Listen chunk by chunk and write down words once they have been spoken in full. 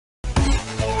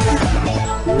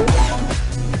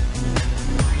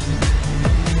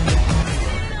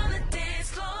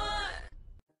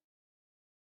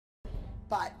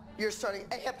but you're starting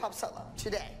a hip-hop solo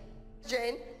today.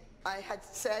 Jane, I had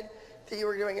said that you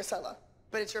were doing a solo,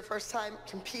 but it's your first time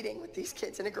competing with these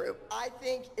kids in a group. I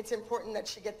think it's important that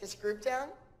she get this group down.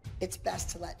 It's best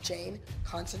to let Jane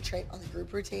concentrate on the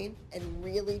group routine and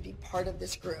really be part of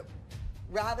this group,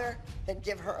 rather than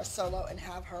give her a solo and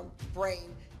have her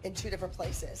brain in two different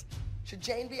places. Should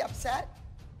Jane be upset?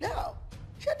 No.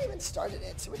 She hadn't even started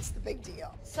it, so it's the big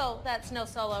deal. So that's no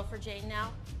solo for Jane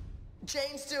now?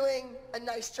 Jane's doing a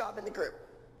nice job in the group.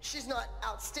 She's not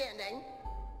outstanding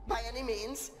by any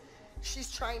means.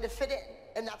 She's trying to fit in,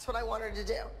 and that's what I want her to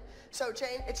do. So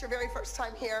Jane, it's your very first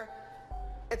time here.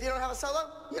 If you don't have a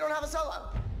solo, you don't have a solo.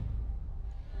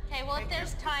 Okay, well, if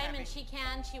there's time and she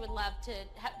can, she would love to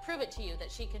prove it to you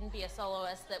that she can be a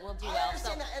soloist that will do well. I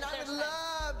understand that, and I would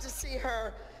love to see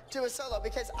her do a solo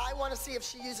because I want to see if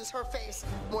she uses her face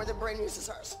more than Brynn uses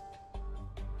hers.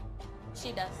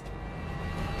 She does.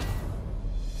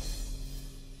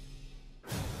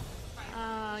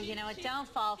 Oh, you know what? Don't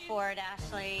fall for it,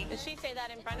 Ashlee. Did she say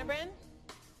that in front of Brynn?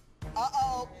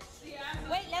 Uh-oh.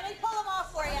 Wait, let me pull them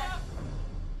off for you.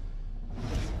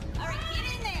 All right, get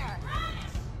in there.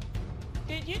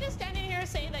 Did you just stand in here and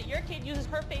say that your kid uses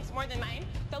her face more than mine?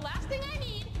 The last thing I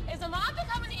need is a mom to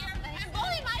come in here and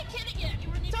bully my kid again.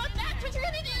 So if that's what you're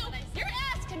gonna do, your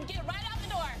ass can get right out the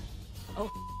door.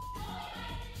 Oh.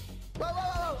 Whoa,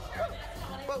 whoa, whoa,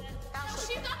 whoa. Ashlee.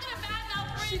 She's not gonna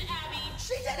badmouth Brynn, Abby.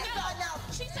 She didn't badmouth.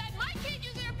 She said my kid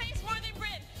uses her face more than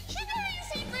Brynn. She's never even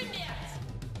seen Brynn dance.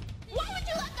 Why would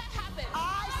you let that happen?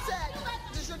 I said,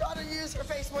 does your daughter use her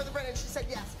face more than Brynn? And she said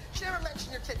yes. She never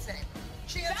mentioned your kid's name.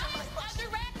 She answered my question. That is a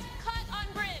direct cut on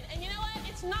Brynn. And you know what?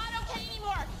 It's not okay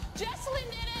anymore. Jessalyn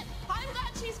did it. I'm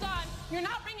glad she's gone. You're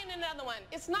not bringing in another one.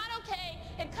 It's not okay.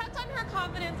 It cuts on her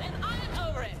confidence, and I'm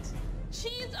over it.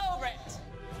 She's over it.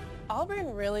 All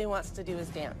Brynn really wants to do is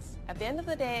dance. At the end of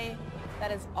the day, that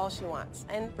is all she wants.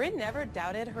 And Brynn never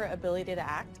doubted her ability to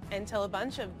act until a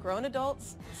bunch of grown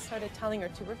adults started telling her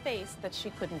to her face that she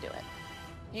couldn't do it.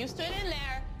 You stood in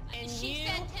there and you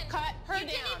cut her down.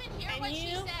 You didn't even hear what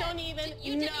she said. Don't even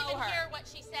You didn't know even her. hear what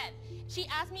she said. She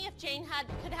asked me if Jane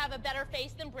could have a better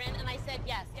face than Brynn, and I said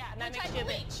yes. Yeah, and that makes you a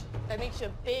bitch. That makes you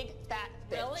a big, fat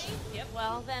bitch. Really? Yep.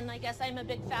 Well, then I guess I'm a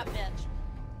big fat bitch.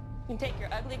 You can take your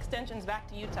ugly extensions back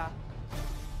to Utah.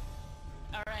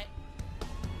 All right.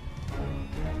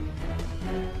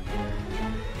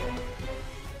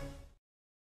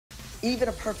 Even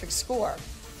a perfect score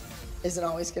isn't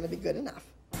always going to be good enough.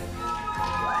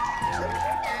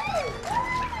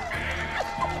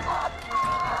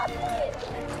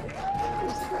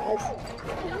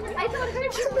 I thought her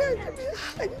Come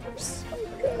here. You're so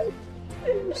good.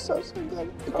 You're so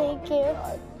good. Thank you.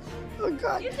 Oh,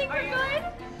 God. You think we're good?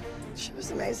 She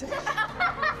was amazing.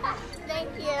 Thank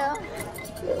you.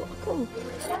 You're welcome.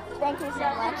 Thank you so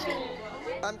much.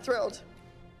 I'm thrilled.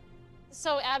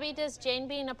 So, Abby, does Jane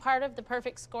being a part of the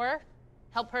perfect score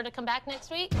help her to come back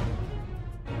next week?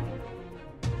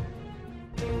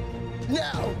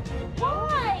 No.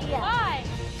 Why? Why?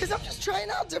 Because I'm just trying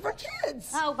out different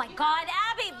kids. Oh, my God,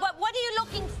 Abby, what are you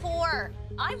looking for?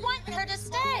 I want her to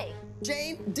stay.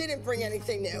 Jane didn't bring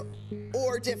anything new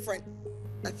or different.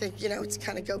 I think, you know, it's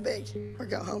kind of go big or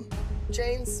go home.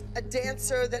 Jane's a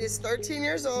dancer that is 13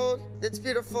 years old, that's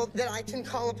beautiful, that I can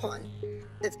call upon.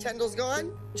 If Kendall's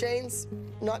gone, Jane's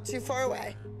not too far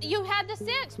away. You had the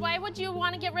 6. Why would you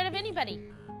want to get rid of anybody?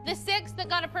 The 6 that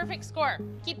got a perfect score.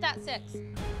 Keep that 6.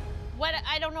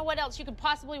 I don't know what else you could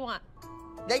possibly want.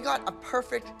 They got a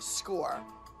perfect score.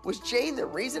 Was Jane the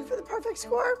reason for the perfect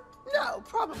score? No,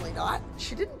 probably not.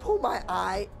 She didn't pull my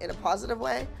eye in a positive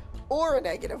way or a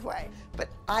negative way. But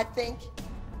I think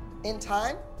in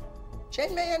time,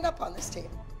 Jane may end up on this team.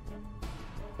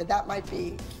 But that might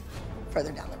be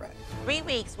further down the road. 3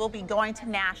 weeks, we'll be going to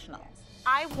nationals.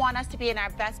 I want us to be in our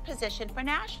best position for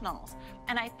nationals.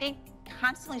 And I think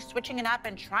constantly switching it up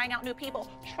and trying out new people,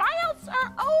 tryouts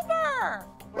are over.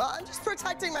 Well, I'm just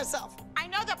protecting myself. I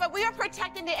know that, but we are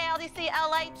protecting the ALDC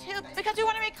LA too because we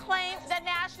want to reclaim the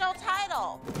national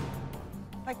title.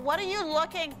 Like, what are you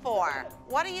looking for?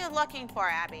 What are you looking for,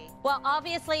 Abby? Well,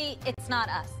 obviously, it's not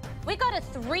us. We got a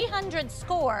 300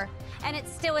 score, and it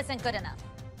still isn't good enough.